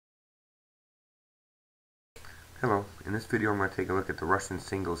Hello, in this video I'm going to take a look at the Russian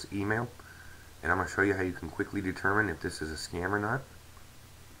singles email, and I'm going to show you how you can quickly determine if this is a scam or not.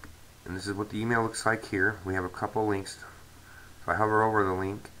 And this is what the email looks like here. We have a couple links. If I hover over the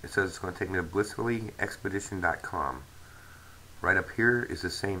link, it says it's going to take me to blissfullyexpedition.com. Right up here is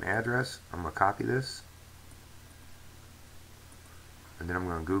the same address. I'm going to copy this, and then I'm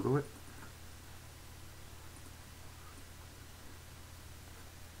going to Google it.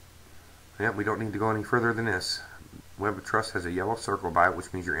 Yep, we don't need to go any further than this. Web of Trust has a yellow circle by it,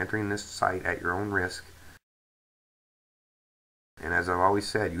 which means you're entering this site at your own risk. And as I've always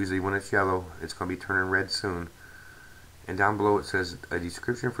said, usually when it's yellow, it's going to be turning red soon. And down below it says, a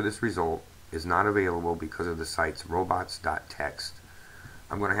description for this result is not available because of the site's robots.txt.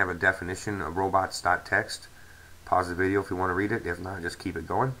 I'm going to have a definition of robots.txt. Pause the video if you want to read it. If not, just keep it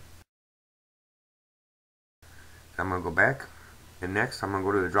going. I'm going to go back. And next, I'm going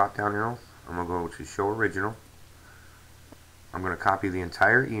to go to the drop down arrow. I'm going to go to Show Original. I'm going to copy the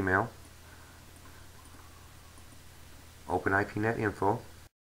entire email. Open IPNet info.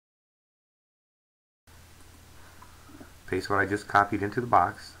 Paste what I just copied into the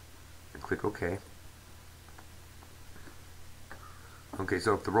box. And click OK. Okay,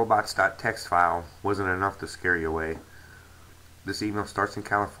 so if the robots.txt file wasn't enough to scare you away, this email starts in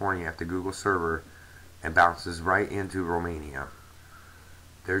California at the Google server and bounces right into Romania.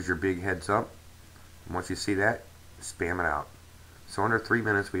 There's your big heads up. And once you see that, spam it out. So under 3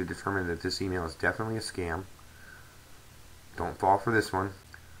 minutes we've determined that this email is definitely a scam. Don't fall for this one.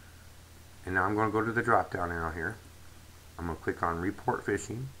 And now I'm going to go to the drop down arrow here. I'm going to click on Report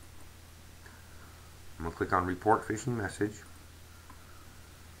Phishing. I'm going to click on Report Phishing Message.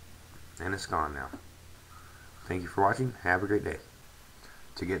 And it's gone now. Thank you for watching. Have a great day.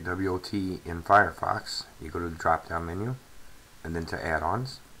 To get WOT in Firefox, you go to the drop down menu and then to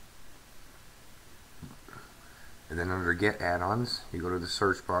add-ons. And then under Get Add-ons, you go to the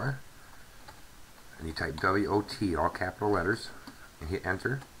search bar and you type WOT, all capital letters, and hit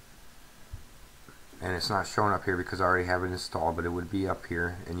enter. And it's not showing up here because I already have it installed, but it would be up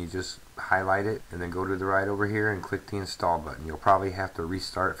here, and you just highlight it and then go to the right over here and click the install button. You'll probably have to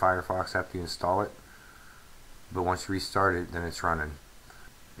restart Firefox after you install it, but once you restart it, then it's running.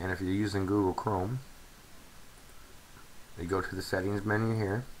 And if you're using Google Chrome, you go to the settings menu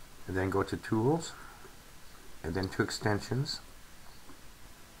here and then go to tools and then to extensions,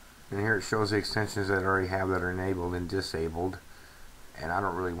 and here it shows the extensions that I already have that are enabled and disabled, and I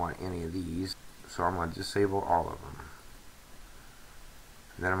don't really want any of these, so I'm going to disable all of them.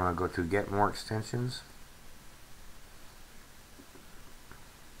 And then I'm going to go to get more extensions,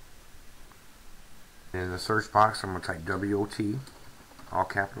 and in the search box I'm going to type WOT, all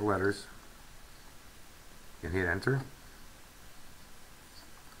capital letters, and hit enter.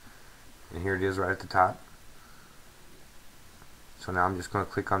 And here it is right at the top. So now I'm just going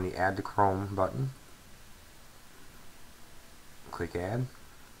to click on the Add to Chrome button. Click Add.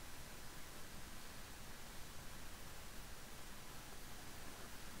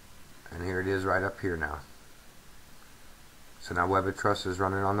 And here it is right up here now. So now Web of Trust is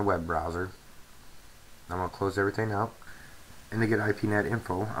running on the web browser. I'm going to close everything out. And to get IPNet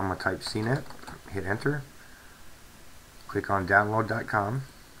info, I'm going to type CNET, hit enter, click on download.com.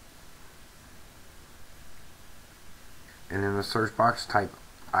 And in the search box, type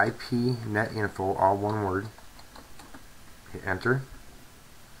IPNet info, all one word. Hit enter.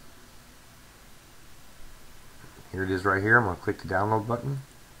 Here it is right here. I'm going to click the download button.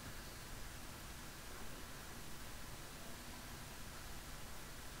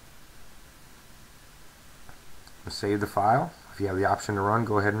 Save the file. If you have the option to run,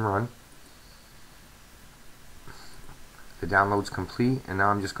 go ahead and run. The download's complete, and now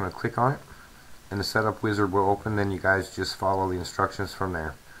I'm just going to click on it. And the setup wizard will open, then you guys just follow the instructions from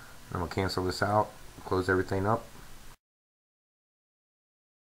there. I'm going to cancel this out, close everything up,